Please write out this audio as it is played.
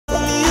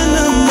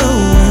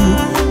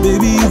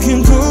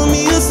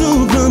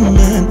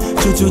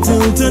Hey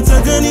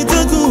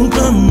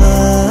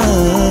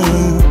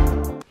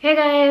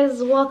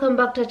guys, welcome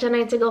back to our channel.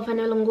 It's your girl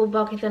Fanny&jessy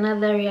back with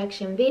another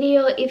reaction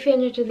video. If you're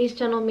new to this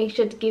channel, make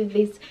sure to give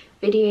this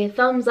video a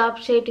thumbs up,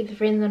 share it with your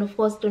friends, and of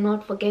course do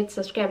not forget to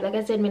subscribe. Like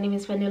I said, my name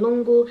is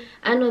Fanny&jessy,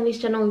 and on this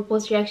channel we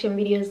post reaction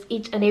videos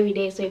each and every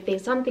day. So if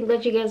there's something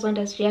that you guys want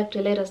us to react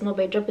to, let us know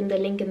by dropping the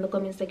link in the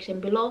comment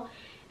section below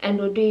and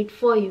we'll do it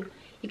for you.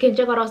 You can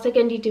check out our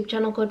second YouTube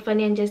channel called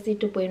Fanny&jessy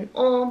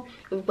 2.0.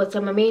 We've got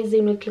some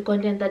amazing weekly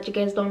content that you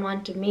guys don't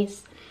want to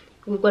miss.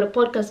 We've got a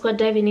podcast called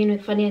Diving In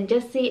with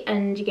Fanny&jessy,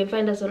 and you can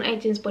find us on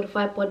iTunes,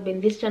 Spotify, Podbean,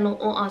 this channel,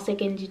 or our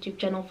second YouTube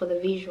channel for the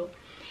visual.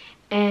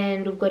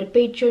 And we've got a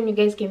Patreon. You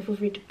guys can feel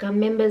free to become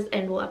members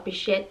and we'll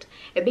appreciate.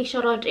 A big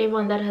shout out to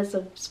everyone that has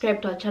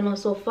subscribed to our channel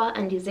so far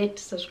and is yet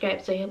to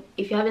subscribe. So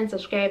if you haven't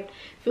subscribed,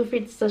 feel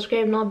free to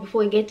subscribe now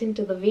before we get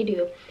into the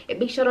video. A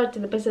big shout out to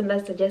the person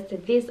that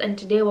suggested this, and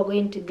today we're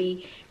going to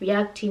be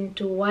reacting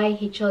to why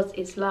he chose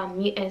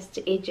Islam, US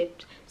to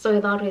Egypt. So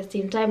without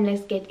wasting time,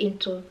 let's get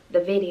into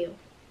the video.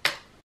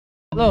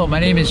 Hello, my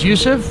name is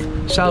Yusuf,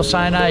 South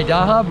Sinai,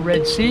 Dahab,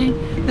 Red Sea.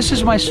 This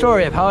is my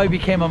story of how I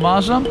became a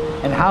Muslim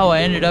and how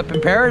I ended up in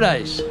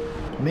paradise.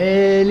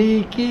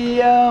 Maliki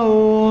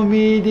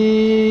yawmiddin,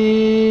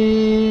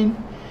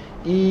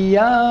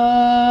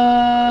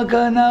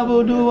 iyyaka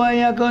na'budu wa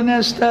iyyaka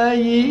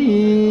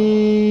nasta'in.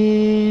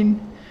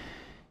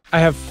 I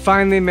have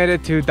finally made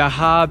it to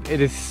Dahab.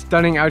 It is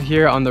stunning out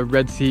here on the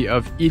Red Sea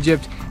of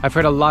Egypt. I've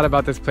heard a lot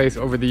about this place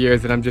over the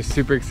years and I'm just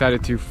super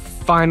excited to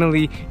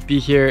finally be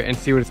here and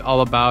see what it's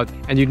all about.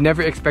 And you'd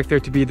never expect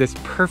there to be this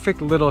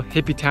perfect little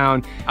hippie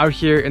town out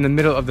here in the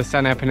middle of the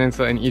Sinai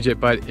Peninsula in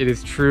Egypt, but it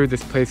is true,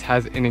 this place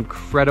has an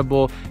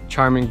incredible,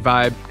 charming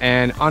vibe.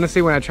 And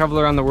honestly, when I travel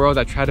around the world,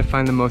 I try to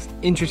find the most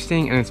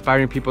interesting and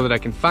inspiring people that I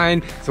can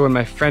find. So when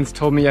my friends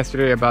told me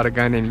yesterday about a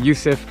guy named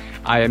Yusuf,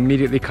 I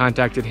immediately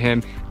contacted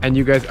him, and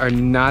you guys are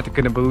not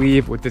gonna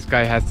believe what this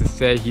guy has to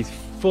say. He's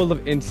full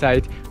of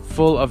insight,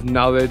 full of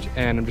knowledge,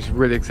 and I'm just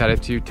really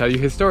excited to tell you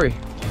his story.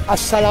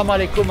 Assalamu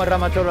alaikum wa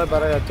rahmatullahi wa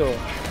barakatuh.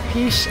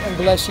 Peace and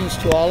blessings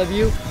to all of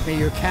you. May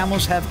your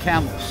camels have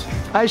camels.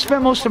 I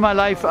spent most of my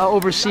life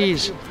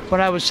overseas.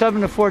 When I was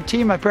 7 to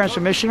 14, my parents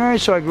were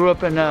missionaries, so I grew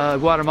up in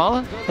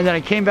Guatemala. And then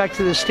I came back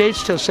to the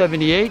States till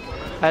 78.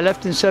 I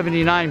left in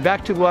 79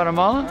 back to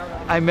Guatemala.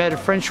 I met a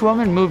French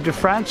woman, moved to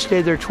France,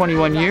 stayed there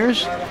 21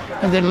 years.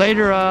 And then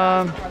later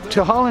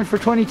to Holland for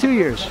 22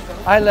 years.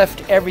 I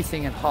left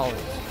everything in Holland.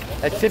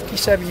 At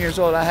 57 years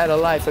old, I had a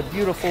life, a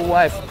beautiful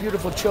wife,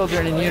 beautiful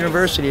children in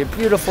university, a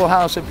beautiful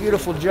house, a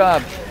beautiful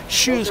job,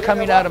 shoes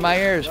coming out of my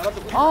ears.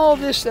 All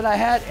this that I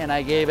had, and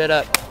I gave it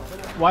up.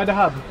 Why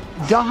Dahab?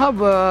 Dahab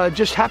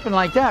just happened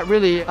like that,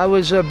 really. I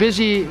was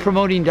busy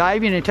promoting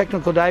diving and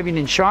technical diving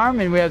in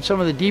Sharm, and we have some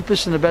of the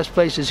deepest and the best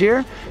places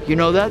here. You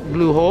know that,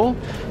 Blue Hole.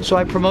 So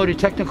I promoted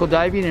technical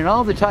diving and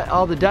all the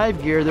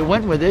dive gear that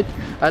went with it.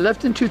 I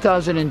left in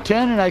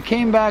 2010 and I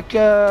came back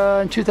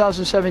in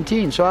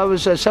 2017, so I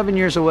was 7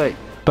 years away.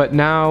 But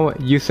now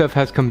Yusuf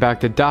has come back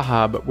to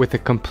Dahab with a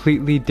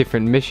completely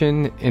different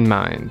mission in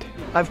mind.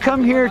 I've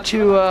come here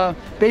to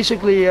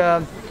basically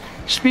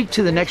speak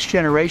to the next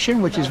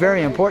generation, which is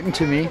very important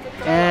to me.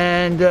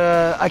 And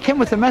I came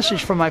with a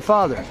message from my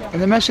father. And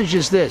the message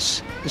is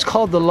this. It's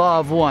called the Law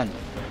of One.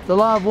 The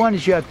Law of One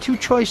is you have two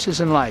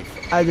choices in life,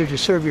 either to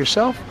serve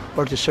yourself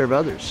or to serve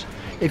others.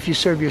 If you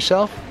serve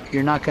yourself,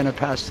 you're not going to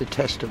pass the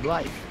test of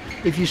life.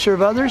 If you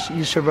serve others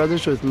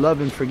with love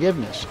and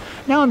forgiveness.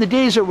 Now in the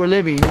days that we're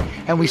living,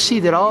 and we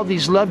see that all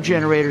these love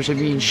generators are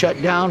being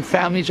shut down,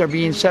 families are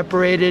being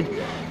separated,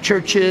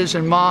 churches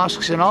and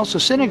mosques and also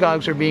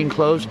synagogues are being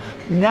closed,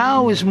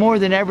 now is more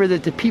than ever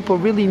that the people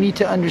really need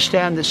to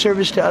understand that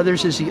service to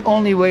others is the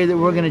only way that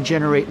we're going to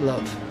generate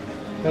love.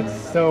 That's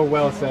so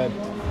well said.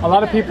 A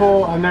lot of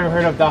people have never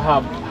heard of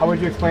Dahab. How would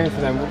you explain it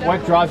to them?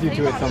 What draws you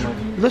to it so much?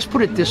 Let's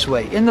put it this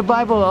way. In the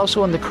Bible,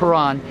 also in the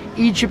Quran,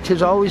 Egypt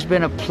has always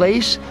been a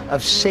place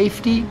of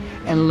safety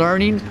and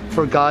learning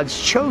for God's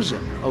chosen,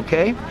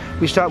 okay?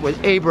 We start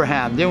with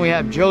Abraham, then we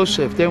have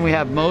Joseph, then we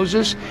have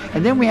Moses,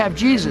 and then we have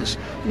Jesus.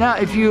 Now,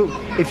 if you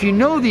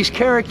know these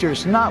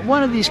characters, not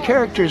one of these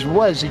characters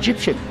was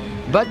Egyptian,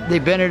 but they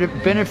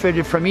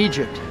benefited from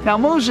Egypt. Now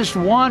Moses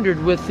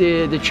wandered with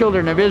the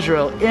children of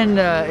Israel in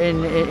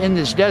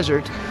this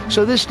desert.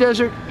 So this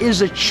desert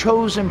is a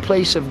chosen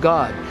place of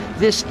God.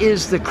 This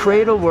is the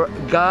cradle where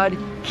God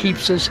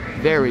keeps us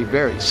very,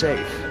 very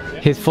safe.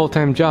 His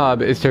full-time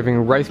job is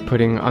serving rice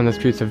pudding on the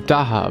streets of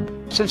Dahab.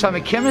 Since I'm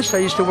a chemist, I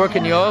used to work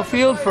in the oil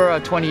field for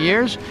 20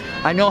 years.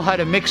 I know how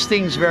to mix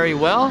things very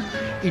well.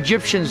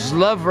 Egyptians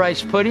love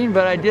rice pudding,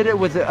 but I did it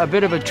with a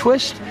bit of a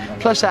twist.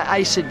 Plus I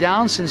ice it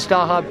down since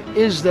Dahab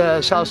is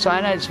the South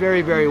Sinai. It's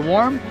very, very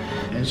warm.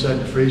 Inside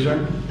the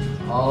freezer,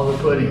 all the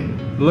pudding.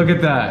 Look at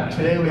that.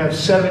 Today we have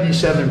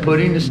 77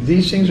 puddings.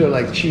 These things are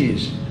like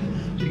cheese.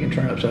 So you can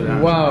turn it upside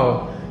down.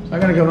 Wow. It's not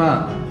gonna come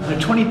out.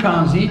 They're 20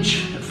 pounds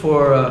each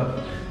for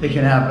they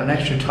can have an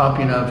extra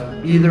topping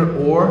of either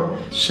or,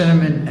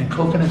 cinnamon and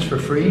coconuts for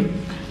free.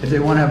 If they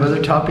want to have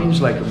other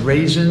toppings like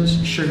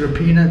raisins, sugar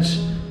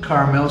peanuts,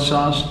 caramel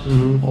sauce,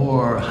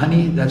 or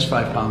honey, that's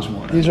 5 pounds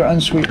more. These are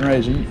unsweetened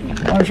raisins.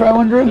 Want to try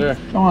one, Drew? Yeah.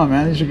 Come on,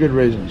 man. These are good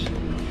raisins.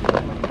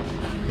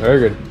 Very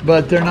good.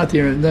 But they're not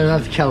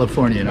the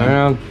Californian. I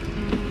know.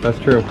 That's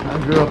true. I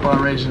grew up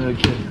on raisins as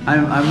a kid.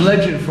 I'm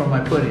legend for my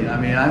pudding. I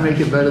mean, I make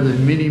it better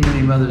than many,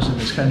 many mothers in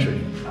this country.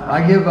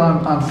 I give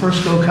on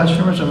first go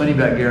customers a money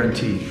back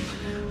guarantee.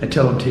 I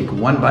tell them take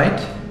one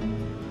bite.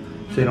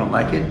 If they don't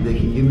like it, they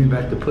can give me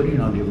back the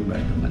pudding, I'll give them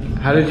back the money.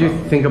 How did you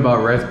think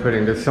about rice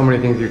pudding? There's so many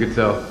things you could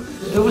sell.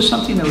 It was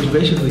something that was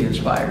basically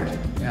inspired,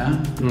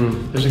 yeah?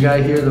 There's a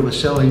guy here that was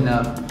selling,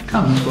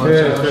 come, let's go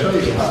outside. I'll show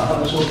you how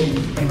this whole thing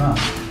came out.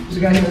 There's a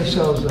guy here that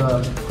sells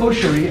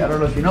koshery, I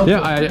don't know if you know.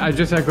 Yeah, I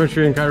just had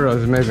koshery in Cairo,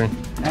 it's amazing.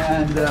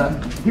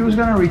 And he was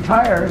gonna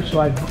retire, so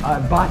I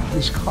bought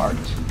this cart.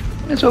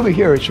 It's over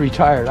here, it's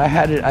retired.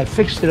 I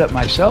fixed it up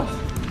myself,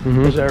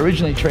 because I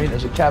originally trained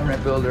as a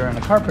cabinet builder and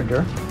a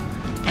carpenter.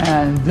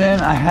 And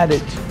then I had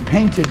it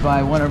painted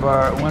by one of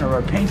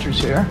our painters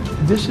here.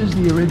 This is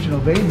the original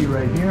baby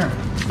right here.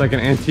 It's like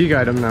an antique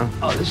item now.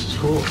 Oh, this is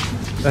cool.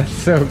 That's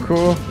so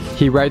cool.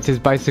 He rides his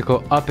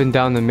bicycle up and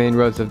down the main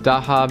roads of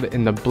Dahab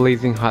in the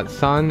blazing hot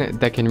sun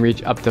that can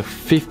reach up to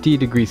 50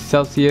 degrees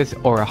Celsius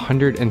or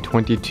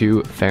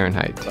 122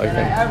 Fahrenheit. And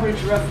I average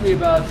roughly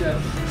about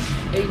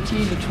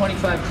 18 to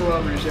 25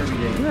 kilometers every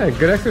day. Yeah,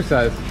 good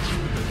exercise.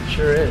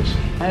 Sure is.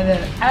 And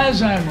then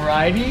as I'm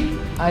riding,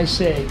 I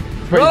say,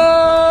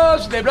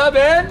 Rose de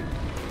Blaben,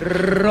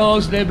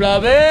 Rose de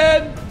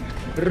Blaben,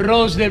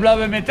 Rose de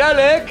Blaben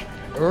metallic,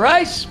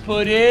 rice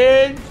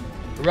pudding,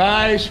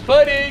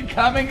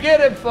 come and get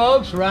it,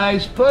 folks,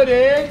 rice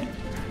pudding.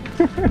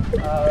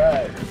 All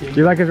right. Do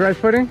you like his rice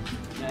pudding?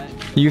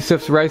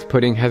 Yusuf's rice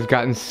pudding has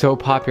gotten so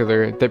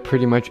popular that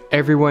pretty much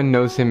everyone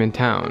knows him in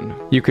town.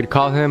 You could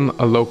call him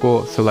a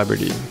local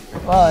celebrity.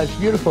 Well, it's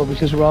beautiful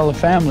because we're all a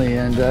family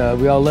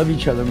and we all love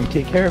each other and we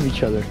take care of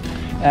each other.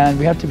 And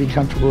we have to be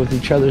comfortable with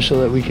each other so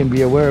that we can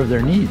be aware of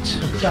their needs.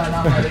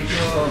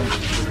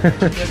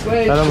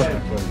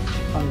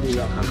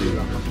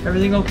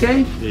 Everything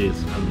okay?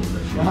 Yes,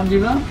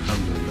 alhamdulillah.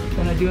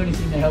 Can I do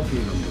anything to help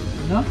you?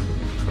 No?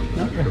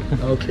 No?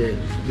 Okay,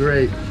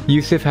 great.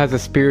 Yusuf has a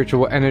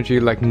spiritual energy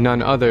like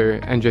none other,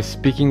 and just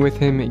speaking with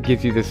him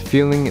gives you this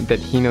feeling that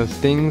he knows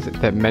things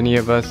that many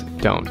of us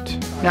don't.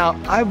 Now,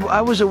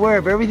 I was aware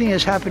of everything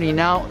that's happening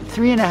now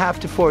 3.5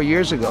 to 4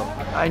 years ago.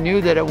 I knew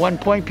that at one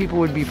point people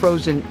would be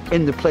frozen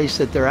in the place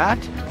that they're at.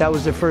 That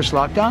was the first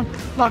lockdown.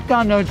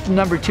 Lockdown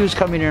number 2 is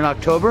coming in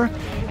October,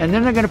 and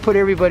then they're going to put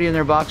everybody in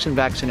their box and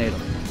vaccinate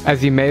them.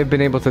 As you may have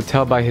been able to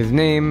tell by his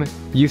name,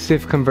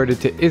 Yusuf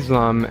converted to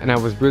Islam, and I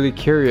was really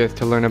curious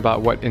to learn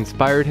about what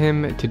inspired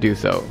him to do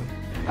so.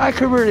 I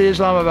converted to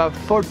Islam about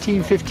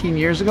 14, 15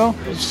 years ago.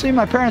 See,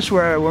 my parents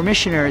were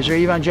missionaries, or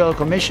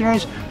evangelical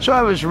missionaries, so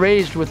I was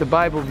raised with the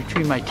Bible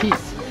between my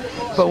teeth.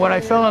 But when I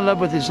fell in love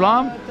with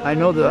Islam, I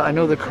know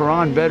the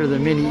Quran better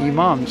than many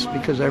imams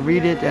because I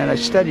read it and I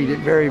studied it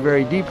very,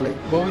 very deeply.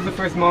 What was the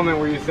first moment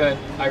where you said,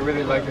 I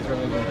really like this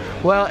religion?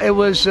 Well, it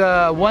was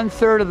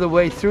 1/3 of the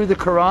way through the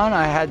Quran.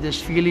 I had this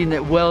feeling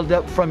that welled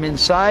up from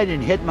inside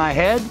and hit my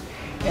head.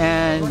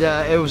 And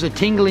it was a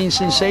tingling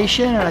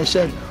sensation. And I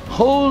said,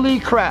 holy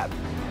crap,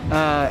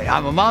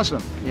 I'm a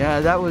Muslim. Yeah,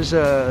 that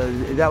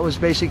was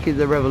basically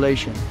the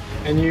revelation.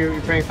 And you're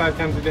praying 5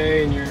 times a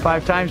day, and you're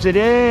 5 times a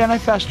day, and I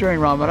fast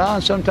during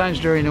Ramadan, sometimes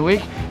during the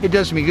week. It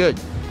does me good.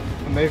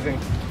 Amazing.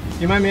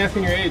 You mind me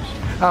asking your age?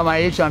 My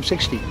age, I'm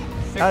 60.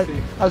 I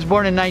was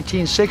born in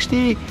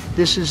 1960.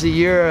 This is the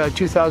year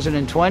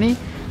 2020.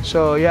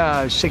 So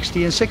yeah,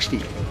 60 and 60.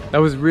 That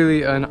was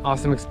really an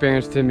awesome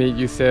experience to meet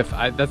Yusuf.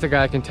 That's a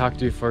guy I can talk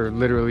to for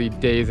literally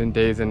days and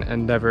days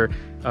and never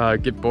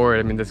get bored.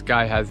 I mean, this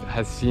guy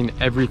has seen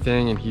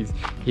everything, and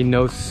he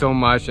knows so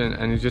much,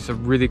 and he's just a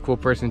really cool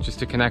person just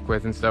to connect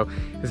with. And so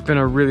it's been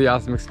a really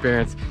awesome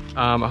experience.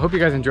 I hope you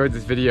guys enjoyed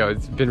this video.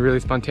 It's been really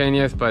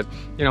spontaneous, but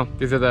you know,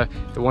 these are the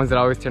ones that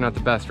always turn out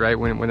the best, right?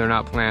 When they're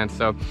not planned.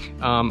 So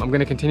I'm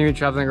gonna continue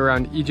traveling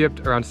around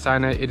Egypt, around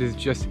Sinai. It is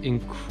just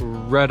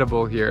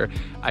incredible here.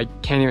 I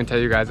can't even tell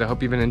you guys. I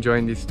hope you've been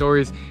enjoying these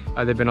stories.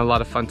 They've been a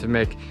lot of fun to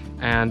make,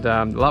 and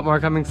a lot more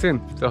coming soon.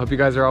 So I hope you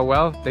guys are all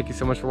well. Thank you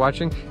so much for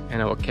watching,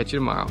 and I will catch you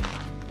tomorrow.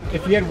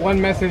 If you had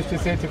one message to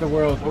say to the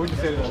world, what would you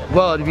say to them?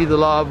 Well, it'd be the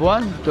law of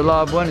one. The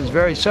law of one is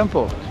very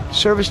simple.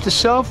 Service to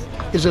self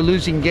is a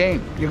losing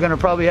game. You're going to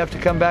probably have to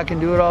come back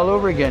and do it all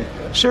over again.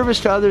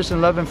 Service to others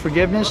in love and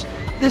forgiveness,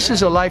 this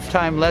is a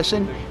lifetime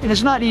lesson, and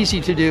it's not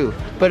easy to do.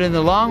 But in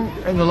the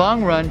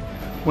long run,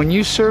 when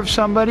you serve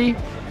somebody,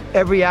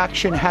 every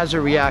action has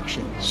a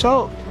reaction.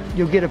 So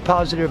you'll get a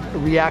positive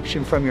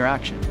reaction from your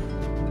action.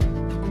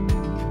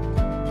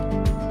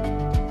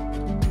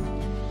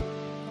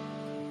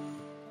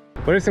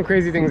 What are some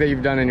crazy things that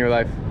you've done in your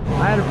life?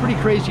 I had a pretty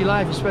crazy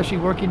life, especially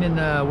working in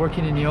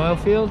the oil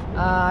field.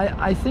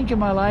 I think in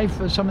my life,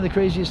 some of the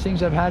craziest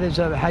things I've had is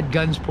I've had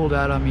guns pulled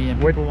out on me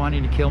and people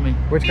wanting to kill me.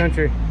 Which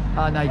country?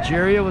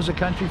 Nigeria was a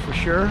country for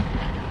sure.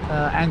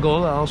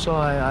 Angola also,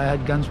 I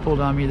had guns pulled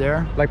on me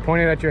there. Like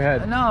pointed at your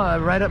head? No,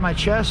 right at my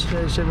chest.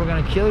 They said, we're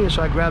going to kill you.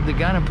 So I grabbed the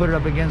gun and put it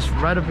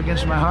right up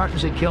against my heart and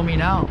said, kill me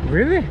now.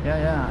 Really?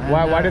 Yeah.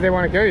 And, why did they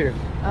want to kill you?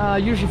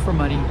 Usually for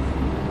money.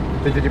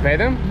 Did you pay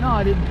them? No,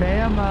 I didn't pay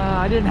them.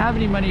 I didn't have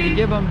any money to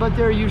give them, but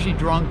they're usually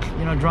drunk,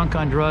 drunk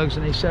on drugs,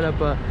 and they set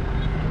up a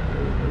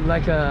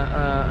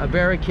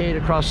barricade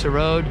across the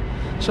road.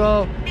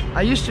 So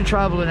I used to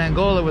travel in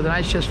Angola with an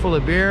ice chest full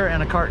of beer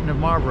and a carton of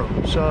Marlboro.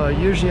 So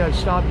usually I'd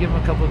stop, give them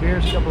a couple of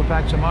beers, a couple of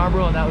packs of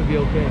Marlboro, and that would be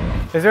okay.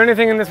 Is there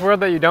anything in this world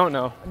that you don't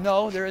know?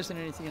 No, there isn't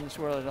anything in this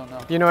world I don't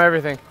know. You know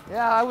everything?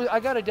 Yeah, I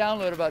got a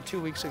download about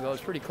 2 weeks ago.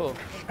 It's pretty cool.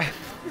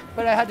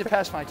 But I had to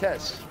pass my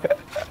test.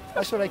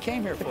 That's what I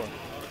came here for.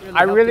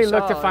 I really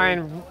look to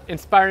find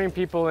inspiring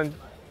people and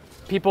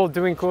people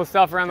doing cool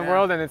stuff around the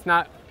world, and it's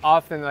not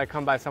often that I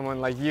come by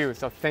someone like you,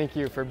 so thank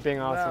you for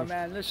being awesome.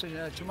 Well, man, listen,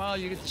 tomorrow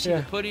you get to see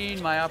the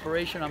pudding, my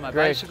operation on my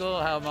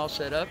bicycle, how I'm all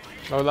set up.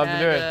 I would love to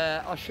do it.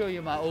 I'll show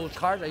you my old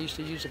cart. I used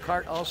to use a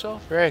cart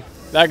also. Great.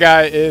 That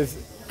guy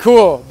is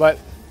cool, but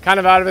kind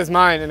of out of his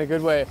mind in a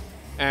good way.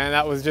 And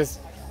that was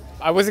just,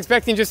 I was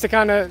expecting just to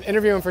kind of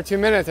interview him for 2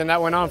 minutes, and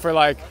that went on for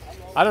like,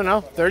 I don't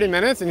know, 30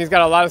 minutes, and he's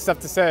got a lot of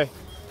stuff to say.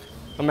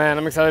 Oh man,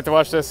 I'm excited to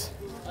watch this.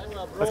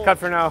 Let's cut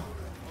for now.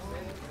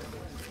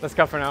 Let's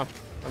cut for now.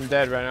 I'm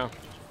dead right now.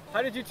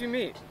 How did you two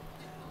meet?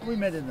 We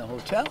met in the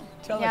hotel.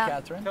 Tell her,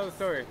 Catherine. Tell the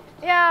story.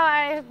 Yeah,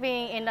 I've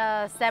been in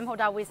the same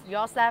hotel with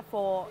yourself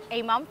for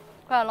 8 months,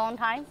 quite a long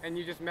time. And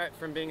you just met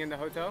from being in the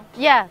hotel?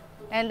 Yeah,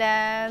 and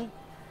then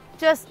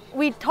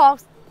we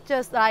talked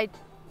just like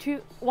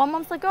 1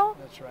 month ago.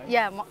 That's right.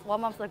 Yeah,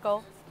 1 month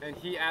ago. And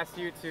he asked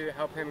you to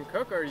help him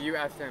cook, or you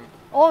asked him?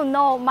 Oh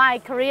no, my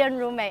Korean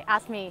roommate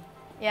asked me.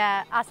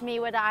 Yeah, asked me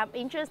whether I'm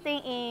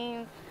interested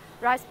in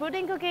rice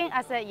pudding cooking.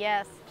 I said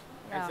yes.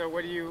 And so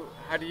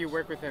how do you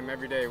work with him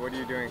every day? What are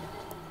you doing?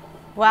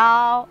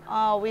 Well,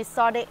 we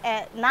started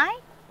at 9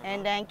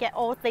 and then get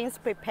all things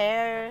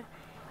prepared,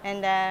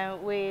 and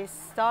then we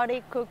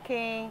started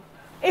cooking.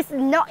 It's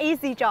not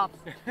easy job.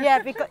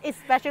 Yeah, because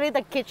especially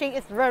the kitchen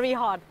is very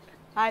hot.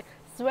 Like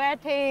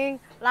sweating,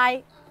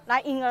 like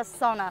in a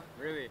sauna.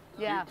 Really?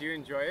 Yeah. Do you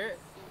enjoy it?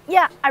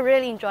 Yeah, I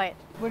really enjoy it.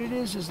 What it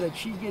is that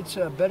she gets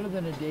better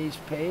than a day's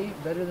pay,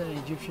 better than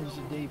Egyptians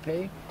a day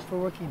pay for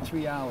working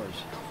 3 hours.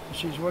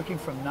 She's working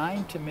from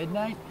 9 to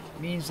midnight,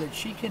 means that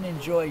she can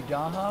enjoy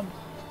Dahab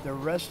the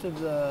rest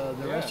of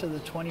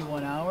the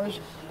 21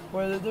 hours.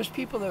 Where there's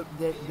people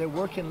that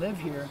work and live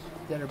here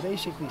that are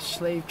basically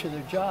slave to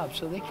their job,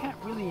 so they can't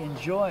really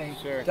enjoy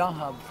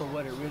Dahab for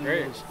what it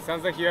really is.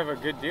 Sounds like you have a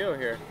good deal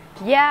here.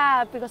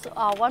 Yeah, because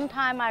one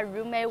time my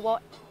roommate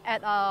worked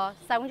at a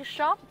sandwich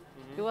shop.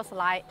 It was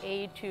like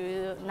 8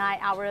 to 9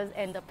 hours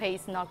and the pay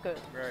is not good.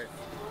 Right.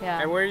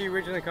 Yeah. And where do you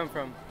originally come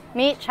from?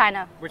 Me,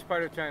 China. Which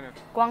part of China?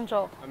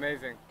 Guangzhou.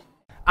 Amazing.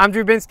 I'm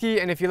Drew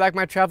Binsky, and if you like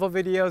my travel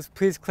videos,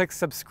 please click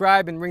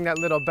subscribe and ring that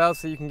little bell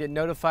so you can get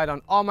notified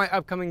on all my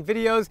upcoming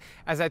videos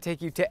as I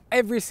take you to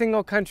every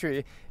single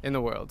country in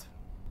the world.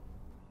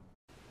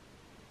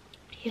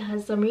 He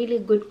has some really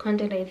good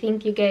content. I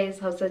think you guys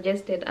have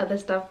suggested other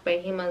stuff by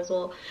him as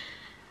well.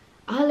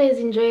 I always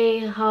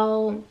enjoy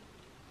how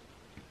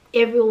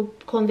every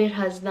convert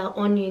has their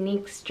own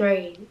unique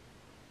story.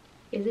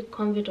 Is it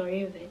convert or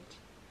revert?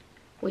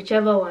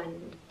 Whichever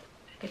one.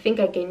 I think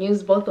I can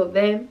use both of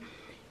them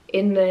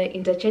in the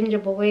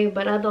interchangeable way,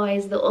 but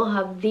otherwise they all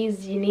have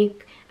these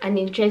unique and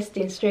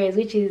interesting stories,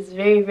 which is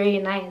very, very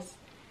nice.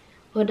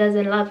 Who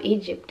doesn't love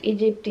Egypt?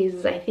 Egypt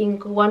is, I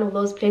think, one of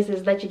those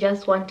places that you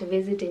just want to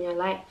visit in your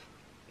life.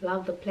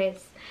 Love the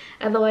place.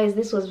 Otherwise,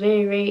 this was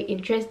very, very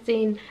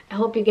interesting. I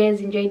hope you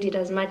guys enjoyed it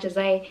as much as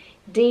I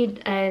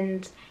did,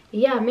 and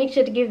yeah, make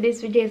sure to give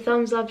this video a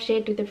thumbs up, share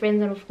it with your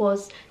friends, and of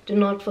course do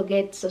not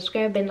forget to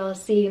subscribe, and I'll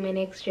see you in my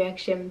next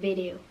reaction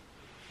video.